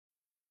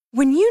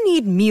When you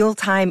need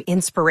mealtime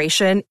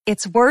inspiration,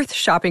 it's worth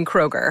shopping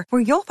Kroger,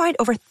 where you'll find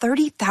over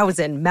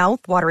 30,000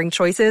 mouth-watering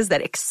choices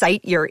that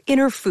excite your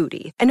inner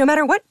foodie. And no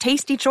matter what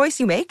tasty choice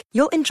you make,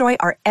 you'll enjoy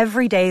our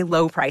everyday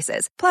low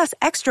prices, plus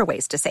extra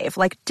ways to save,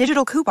 like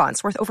digital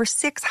coupons worth over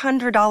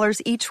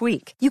 $600 each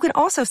week. You can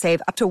also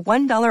save up to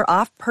 $1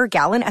 off per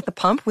gallon at the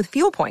pump with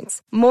fuel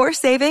points. More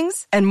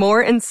savings and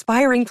more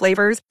inspiring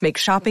flavors make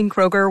shopping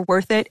Kroger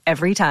worth it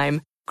every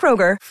time.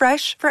 Kroger,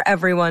 fresh for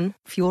everyone.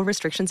 Fuel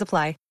restrictions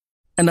apply.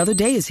 Another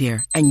day is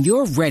here, and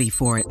you're ready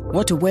for it.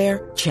 What to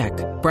wear? Check.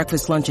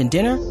 Breakfast, lunch, and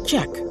dinner?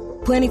 Check.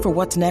 Planning for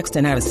what's next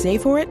and how to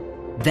save for it?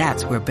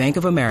 That's where Bank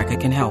of America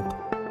can help.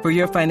 For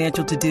your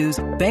financial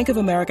to-dos, Bank of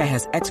America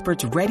has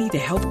experts ready to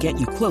help get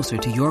you closer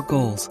to your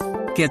goals.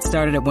 Get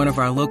started at one of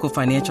our local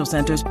financial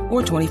centers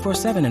or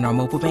 24/7 in our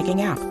mobile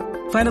banking app.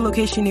 Find a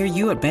location near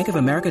you at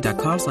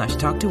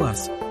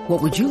bankofamerica.com/talktous.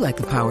 What would you like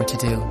the power to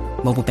do?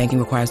 Mobile banking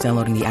requires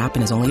downloading the app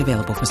and is only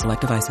available for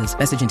select devices.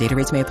 Message and data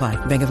rates may apply.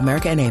 Bank of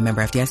America N.A.,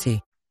 member FDIC.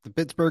 The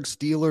Pittsburgh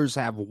Steelers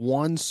have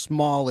one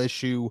small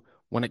issue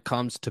when it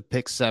comes to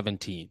pick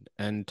 17.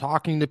 And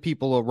talking to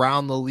people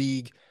around the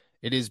league,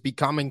 it is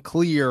becoming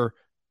clear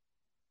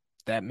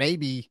that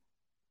maybe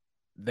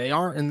they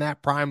aren't in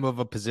that prime of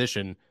a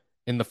position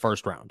in the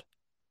first round.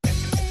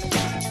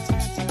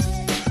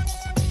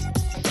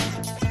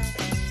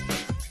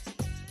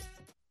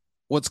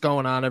 What's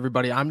going on,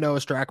 everybody? I'm Noah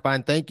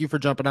Strackbein. Thank you for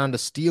jumping on to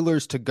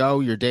Steelers To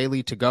Go, your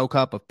daily to-go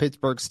cup of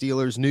Pittsburgh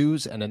Steelers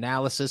news and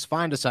analysis.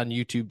 Find us on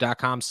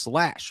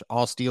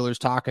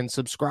youtube.com/allsteelerstalk and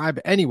subscribe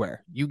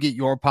anywhere you get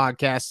your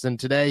podcasts. And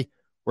today,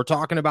 we're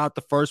talking about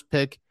the first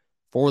pick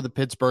for the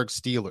Pittsburgh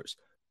Steelers.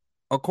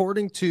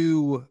 According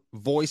to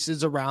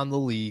voices around the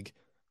league,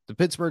 the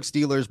Pittsburgh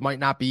Steelers might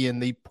not be in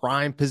the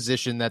prime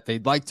position that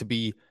they'd like to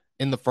be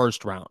in the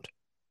first round.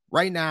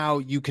 Right now,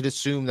 you could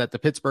assume that the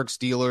Pittsburgh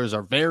Steelers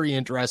are very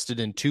interested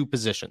in two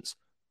positions,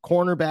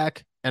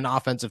 cornerback and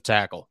offensive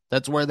tackle.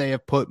 That's where they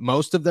have put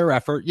most of their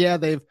effort. Yeah,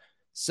 they've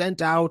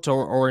sent out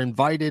or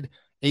invited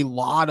a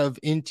lot of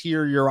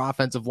interior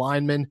offensive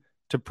linemen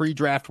to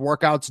pre-draft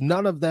workouts.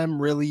 None of them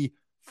really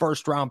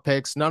first-round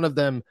picks. None of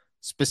them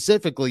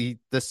specifically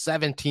the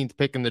 17th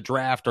pick in the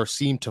draft or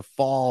seem to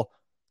fall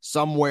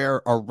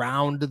somewhere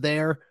around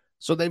there.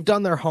 So they've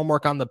done their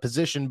homework on the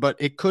position, but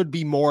it could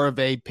be more of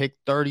a pick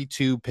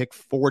 32, pick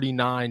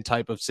 49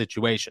 type of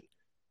situation.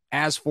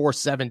 As for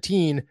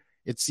 17,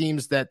 it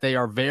seems that they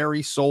are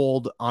very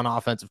sold on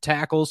offensive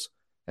tackles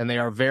and they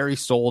are very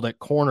sold at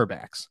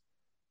cornerbacks.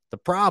 The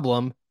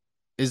problem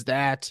is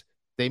that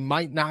they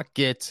might not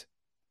get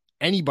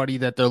anybody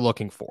that they're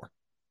looking for.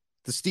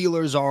 The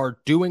Steelers are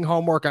doing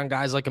homework on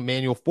guys like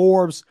Emmanuel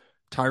Forbes,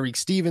 Tyreek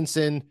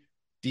Stevenson,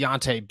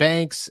 Deonte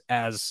Banks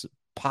as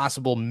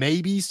possible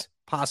maybes,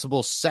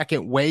 possible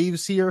second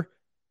waves here.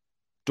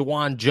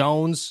 DeJuan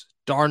Jones,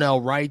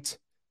 Darnell Wright,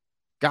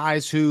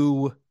 guys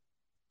who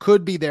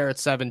could be there at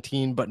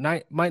 17, but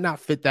might not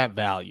fit that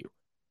value.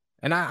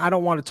 And I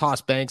don't want to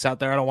toss Banks out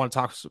there. I don't want to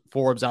toss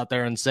Forbes out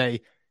there and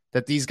say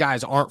that these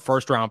guys aren't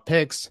first-round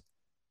picks.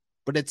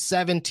 But at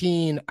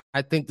 17,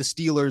 I think the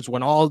Steelers,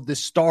 when all of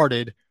this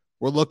started,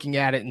 were looking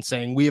at it and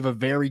saying, we have a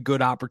very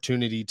good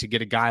opportunity to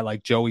get a guy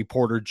like Joey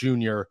Porter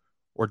Jr.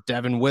 or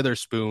Devin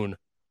Witherspoon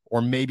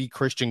or maybe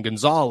Christian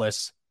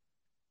Gonzalez,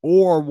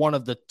 or one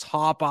of the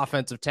top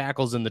offensive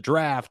tackles in the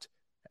draft.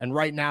 And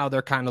right now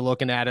they're kind of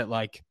looking at it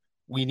like,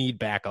 we need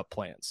backup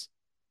plans.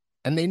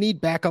 And they need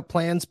backup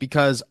plans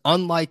because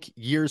unlike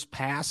years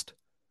past,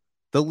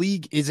 the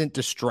league isn't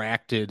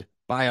distracted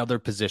by other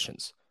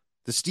positions.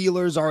 The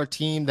Steelers are a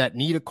team that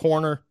need a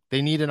corner.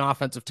 They need an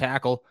offensive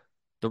tackle.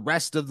 The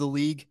rest of the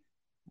league,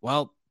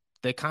 well,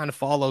 they kind of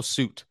follow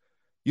suit.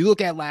 You look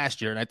at last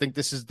year, and I think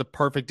this is the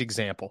perfect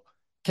example.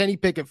 Kenny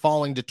Pickett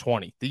falling to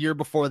 20. The year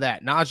before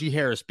that, Najee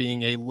Harris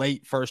being a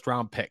late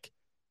first-round pick.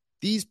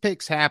 These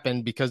picks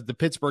happen because the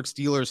Pittsburgh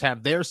Steelers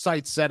have their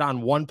sights set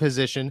on one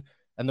position,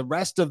 and the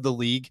rest of the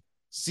league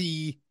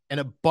see an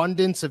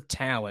abundance of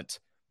talent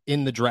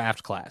in the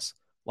draft class.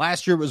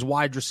 Last year was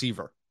wide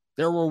receiver.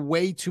 There were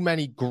way too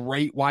many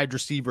great wide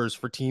receivers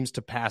for teams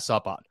to pass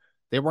up on.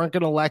 They weren't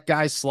going to let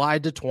guys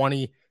slide to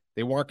 20.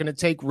 They weren't going to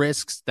take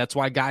risks. That's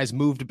why guys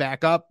moved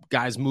back up.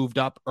 Guys moved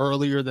up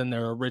earlier than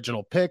their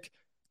original pick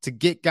to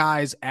get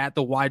guys at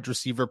the wide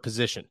receiver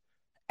position,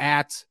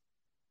 at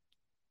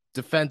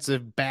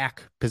defensive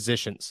back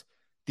positions.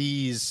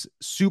 These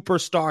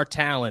superstar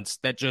talents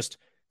that just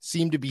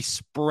seem to be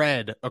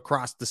spread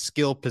across the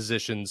skill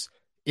positions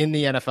in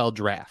the NFL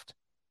draft.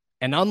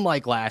 And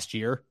unlike last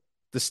year,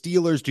 the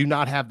Steelers do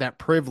not have that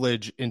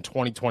privilege in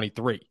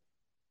 2023.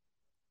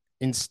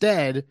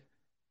 Instead,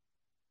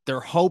 they're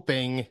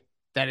hoping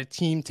that a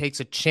team takes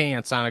a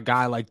chance on a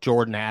guy like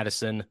Jordan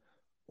Addison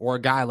or a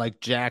guy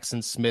like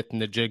Jackson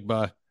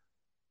Smith-Njigba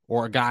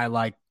or a guy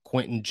like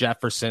Quentin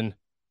Jefferson,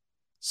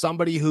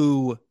 somebody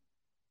who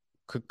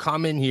could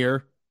come in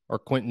here, or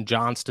Quentin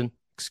Johnston,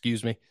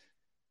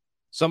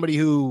 somebody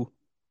who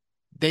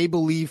they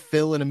believe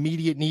fill an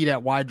immediate need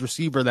at wide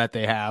receiver that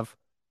they have,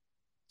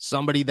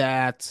 somebody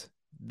that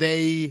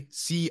they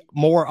see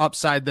more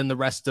upside than the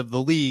rest of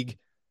the league,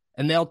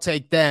 and they'll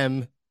take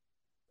them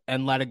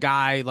and let a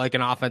guy like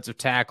an offensive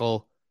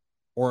tackle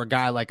or a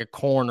guy like a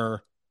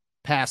corner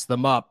pass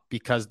them up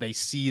because they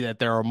see that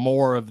there are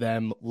more of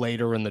them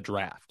later in the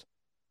draft.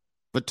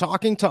 But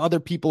talking to other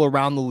people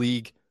around the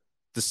league,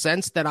 the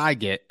sense that I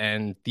get,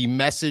 and the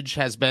message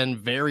has been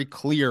very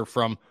clear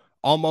from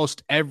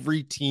almost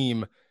every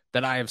team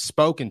that I have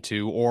spoken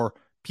to, or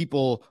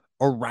people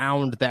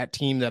around that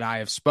team that I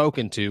have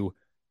spoken to,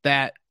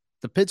 that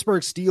the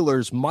Pittsburgh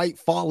Steelers might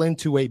fall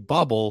into a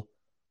bubble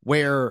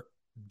where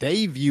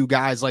they view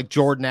guys like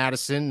Jordan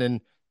Addison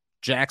and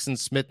Jackson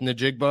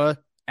Smith-Njigba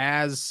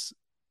as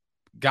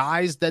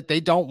guys that they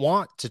don't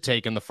want to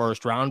take in the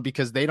first round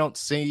because they don't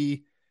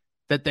see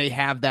that they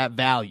have that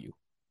value.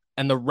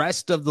 And the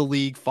rest of the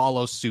league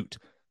follows suit.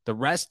 The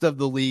rest of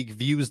the league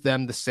views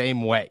them the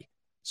same way.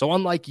 So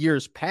unlike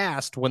years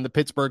past, when the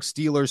Pittsburgh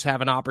Steelers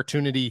have an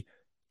opportunity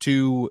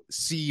to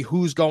see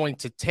who's going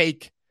to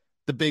take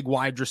the big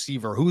wide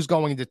receiver, who's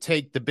going to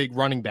take the big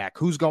running back,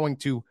 who's going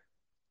to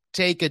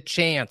take a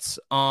chance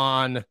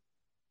on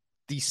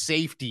the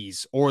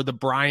safeties or the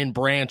Brian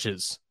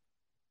Branches,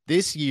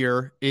 this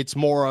year it's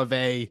more of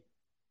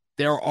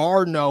there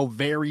are no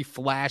very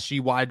flashy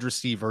wide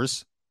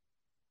receivers.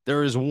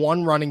 There is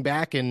one running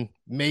back, and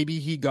maybe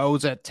he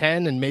goes at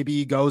 10 and maybe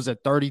he goes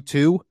at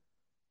 32.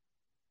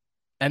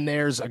 And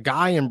there's a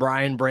guy in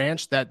Brian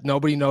Branch that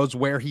nobody knows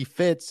where he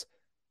fits,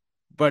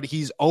 but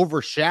he's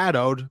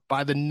overshadowed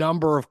by the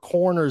number of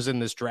corners in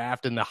this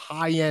draft and the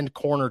high-end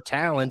corner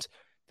talent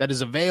that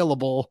is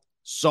available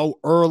so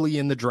early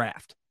in the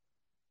draft.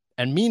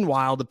 And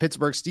meanwhile, the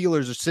Pittsburgh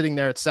Steelers are sitting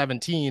there at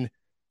 17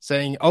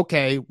 saying,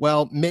 okay,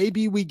 well,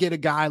 maybe we get a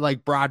guy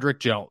like Broderick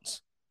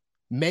Jones.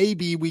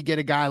 Maybe we get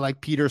a guy like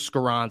Peter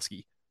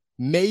Skoronski.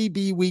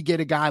 Maybe we get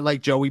a guy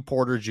like Joey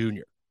Porter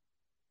Jr.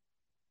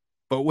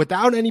 But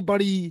without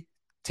anybody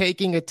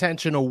taking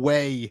attention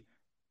away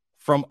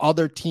from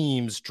other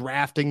teams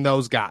drafting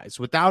those guys,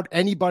 without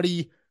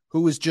anybody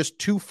who is just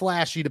too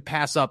flashy to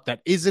pass up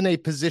that isn't a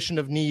position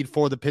of need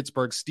for the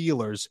Pittsburgh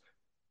Steelers,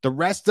 the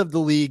rest of the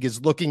league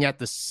is looking at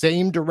the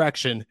same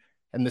direction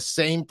and the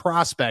same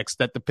prospects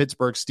that the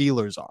Pittsburgh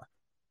Steelers are.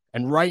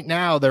 And right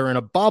now they're in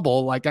a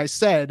bubble, like I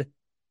said,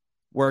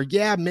 where,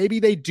 yeah, maybe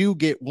they do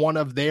get one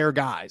of their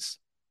guys.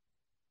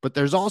 But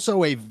there's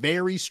also a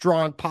very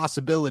strong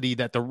possibility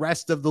that the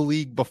rest of the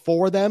league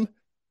before them,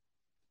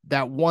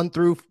 that 1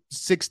 through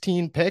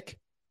 16 pick,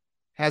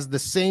 has the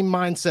same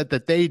mindset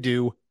that they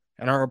do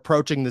and are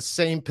approaching the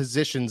same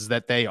positions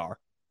that they are.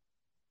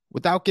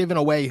 Without giving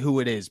away who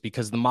it is,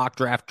 because the mock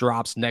draft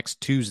drops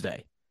next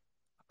Tuesday,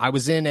 I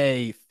was in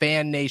a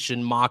Fan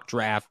Nation mock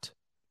draft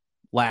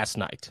last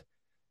night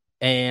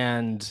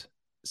and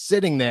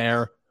sitting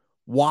there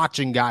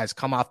watching guys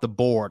come off the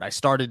board, I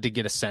started to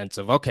get a sense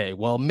of, okay,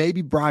 well,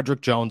 maybe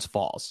Broderick Jones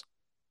falls.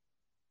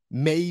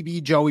 Maybe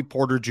Joey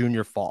Porter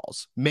Jr.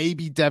 falls.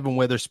 Maybe Devin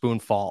Witherspoon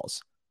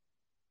falls.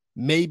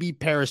 Maybe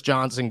Paris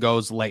Johnson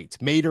goes late.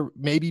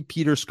 Maybe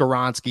Peter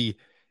Skoronski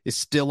is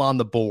still on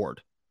the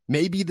board.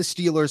 Maybe the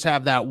Steelers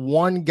have that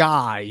one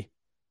guy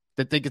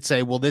that they could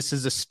say, well, this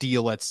is a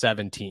steal at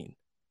 17.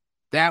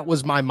 That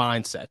was my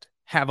mindset.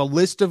 Have a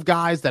list of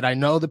guys that I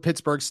know the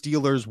Pittsburgh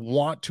Steelers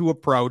want to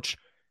approach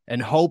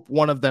and hope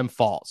one of them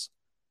falls.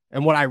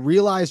 And what I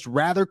realized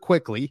rather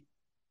quickly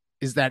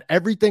is that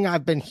everything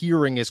I've been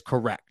hearing is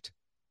correct.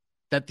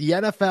 That the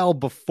NFL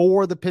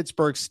before the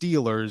Pittsburgh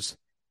Steelers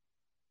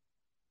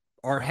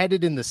are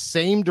headed in the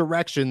same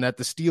direction that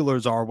the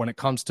Steelers are when it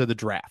comes to the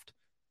draft.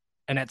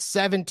 And at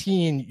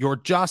 17, you're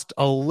just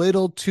a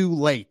little too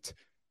late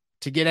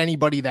to get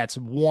anybody that's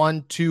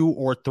 1, 2,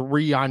 or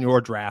 3 on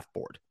your draft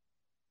board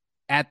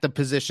at the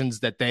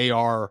positions that they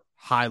are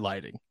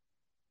highlighting.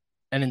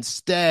 And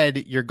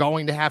instead, you're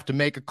going to have to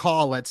make a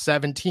call at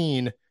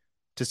 17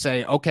 to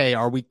say, okay,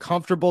 are we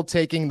comfortable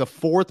taking the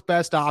 4th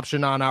best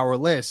option on our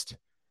list?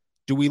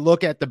 Do we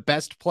look at the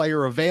best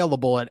player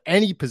available at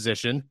any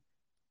position?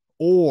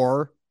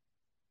 Or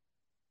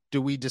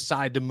do we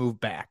decide to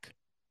move back?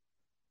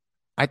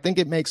 I think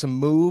it makes a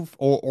move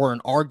or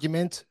an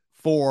argument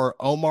for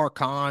Omar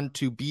Khan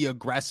to be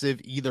aggressive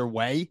either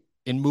way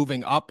in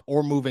moving up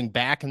or moving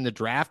back in the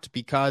draft,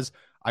 because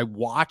I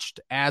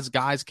watched as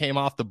guys came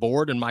off the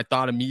board and my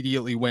thought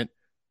immediately went,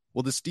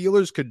 well, the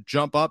Steelers could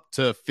jump up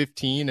to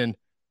 15 and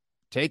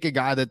take a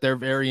guy that they're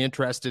very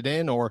interested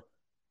in, or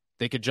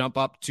they could jump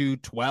up to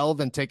 12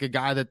 and take a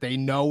guy that they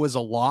know is a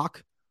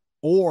lock,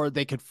 or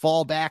they could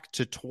fall back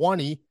to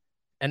 20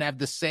 and have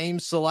the same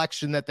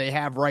selection that they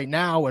have right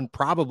now and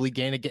probably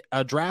gain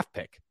a draft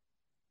pick.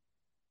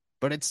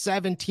 But at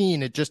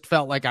 17, it just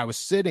felt like I was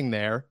sitting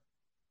there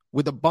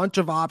with a bunch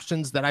of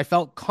options that I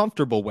felt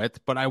comfortable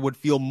with, but I would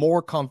feel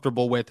more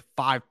comfortable with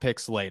 5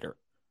 picks later.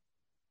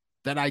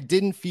 That I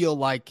didn't feel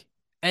like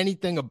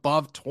anything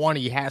above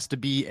 20 has to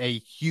be a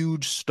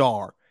huge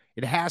star.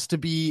 It has to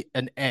be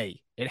an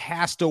A. It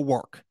has to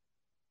work.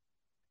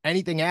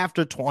 Anything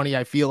after 20,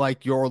 I feel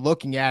like you're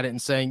looking at it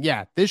and saying,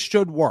 yeah, this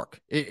should work.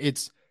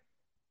 It's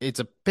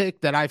a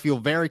pick that I feel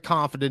very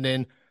confident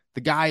in,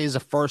 the guy is a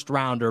first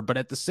rounder, but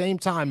at the same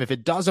time, if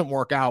it doesn't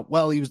work out,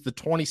 well, he was the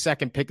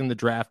 22nd pick in the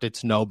draft.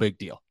 It's no big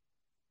deal.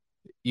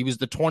 He was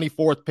the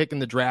 24th pick in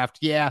the draft.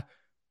 Yeah,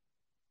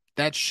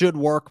 that should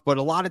work, but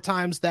a lot of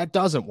times that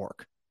doesn't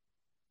work.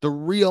 The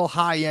real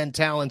high-end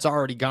talent's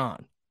already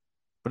gone.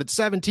 But at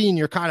 17,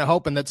 you're kind of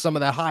hoping that some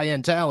of that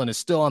high-end talent is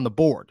still on the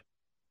board.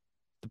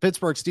 The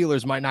Pittsburgh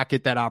Steelers might not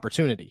get that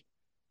opportunity.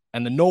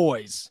 And the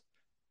noise,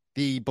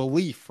 the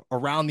belief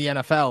around the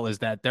NFL is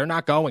that they're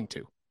not going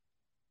to.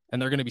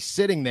 And they're going to be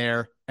sitting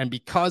there, and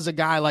because a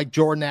guy like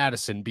Jordan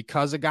Addison,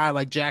 because a guy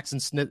like Jackson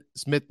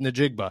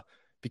Smith-Njigba,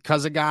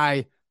 because a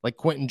guy like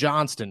Quentin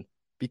Johnston,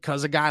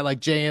 because a guy like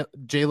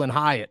Jalen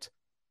Hyatt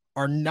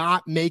are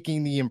not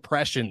making the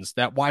impressions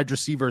that wide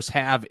receivers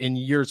have in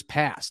years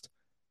past,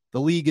 the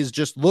league is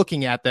just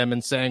looking at them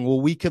and saying, well,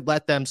 we could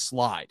let them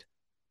slide.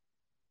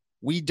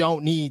 We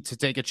don't need to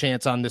take a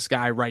chance on this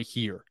guy right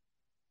here.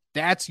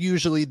 That's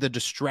usually the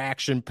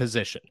distraction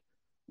position.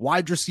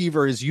 Wide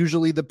receiver is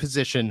usually the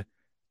position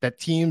that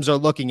teams are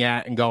looking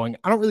at and going,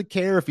 I don't really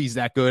care if he's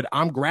that good.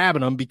 I'm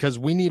grabbing him because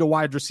we need a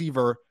wide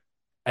receiver,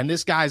 and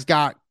this guy's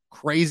got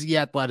crazy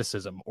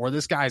athleticism, or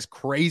this guy's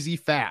crazy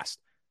fast,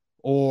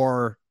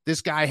 or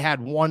this guy had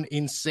one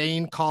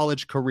insane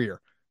college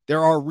career.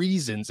 There are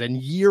reasons,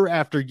 and year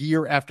after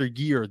year after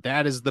year,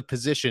 that is the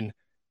position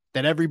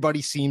that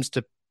everybody seems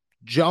to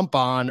jump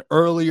on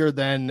earlier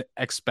than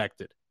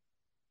expected.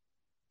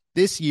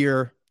 This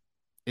year,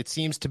 it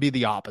seems to be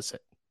the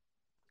opposite.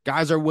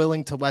 Guys are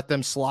willing to let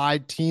them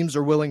slide. Teams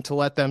are willing to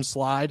let them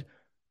slide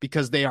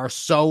because they are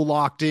so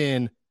locked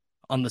in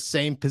on the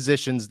same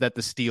positions that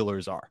the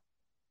Steelers are.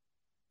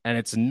 And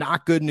it's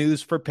not good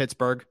news for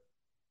Pittsburgh.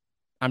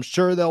 I'm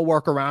sure they'll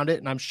work around it,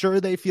 and I'm sure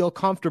they feel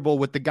comfortable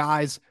with the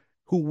guys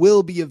who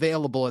will be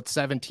available at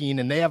 17,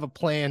 and they have a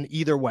plan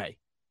either way.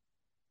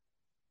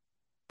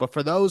 But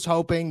for those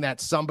hoping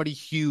that somebody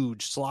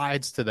huge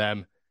slides to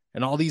them,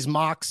 and all these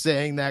mocks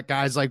saying that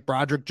guys like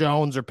Broderick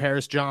Jones or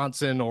Paris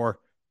Johnson or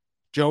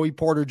Joey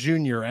Porter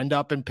Jr. end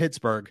up in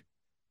Pittsburgh,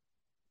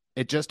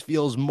 it just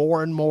feels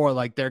more and more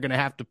like they're going to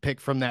have to pick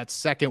from that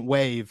second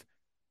wave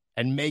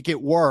and make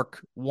it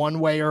work one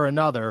way or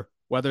another,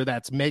 whether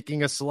that's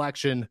making a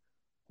selection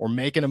or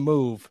making a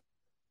move,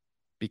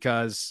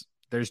 because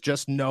there's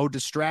just no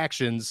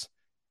distractions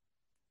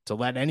to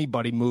let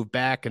anybody move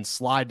back and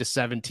slide to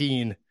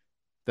 17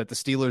 that the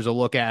Steelers will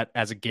look at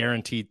as a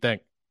guaranteed thing.